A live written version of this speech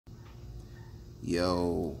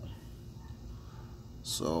Yo,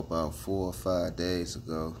 so about 4 or 5 days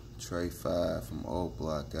ago, Trey 5 from O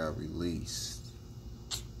Block got released.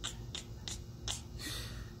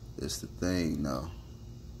 It's the thing though.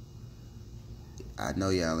 I know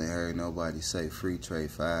y'all ain't heard nobody say free Trey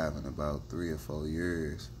 5 in about 3 or 4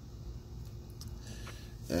 years.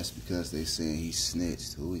 That's because they saying he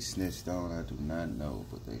snitched. Who he snitched on, I do not know,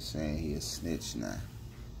 but they saying he a snitch now.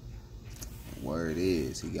 And word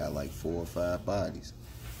is, he got like 4 or 5 bodies.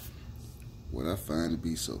 What I find to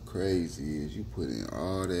be so crazy is you put in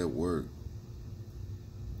all that work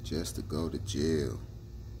just to go to jail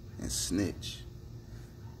and snitch.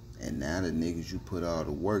 And now the niggas you put all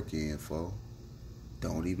the work in for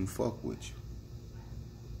don't even fuck with you.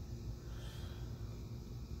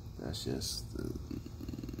 That's just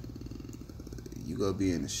you gonna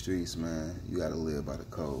be in the streets, man. You gotta live by the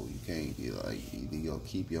code. You can't be like, either you gonna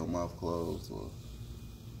keep your mouth closed, or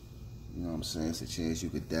you know what I'm saying, it's a chance you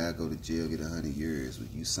could die, go to jail, get 100 years,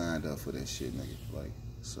 but you signed up for that shit, nigga. Like,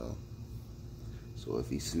 so if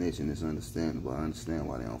he's snitching, it's understandable. I understand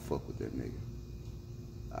why they don't fuck with that nigga.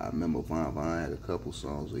 I remember Von had a couple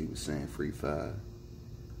songs where he was saying free 5,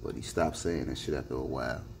 but he stopped saying that shit after a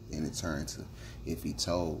while. Then it turned to, if he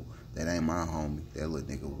told, that ain't my homie, that little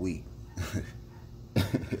nigga weak.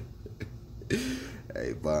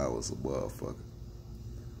 Hey, Von was a motherfucker.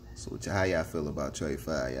 So how y'all feel about Trey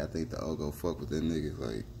 5? Y'all think the O go fuck with that nigga?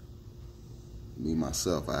 Like, me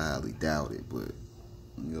myself, I highly doubt it, but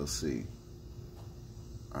you'll see.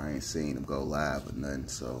 I ain't seen him go live or nothing,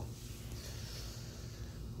 so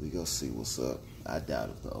we go see what's up. I doubt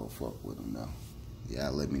if the O fuck with him though.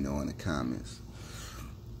 Y'all let me know in the comments.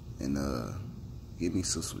 And give me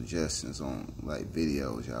some suggestions on like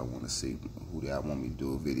videos y'all want to see, who y'all want me to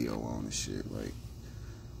do a video on and shit. Like,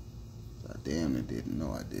 I damn it didn't.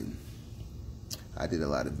 No, I didn't. I did a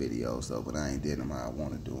lot of videos though, but I ain't did them how I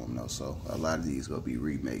want to do them though. So a lot of these gonna be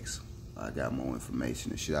remakes. I got more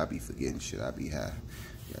information and shit. I be forgetting shit. I be high.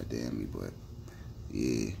 God damn me, but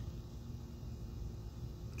yeah.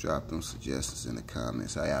 Drop them suggestions in the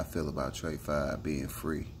comments. How y'all feel about Trey 5 being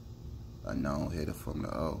free? A known hitter from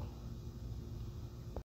the O.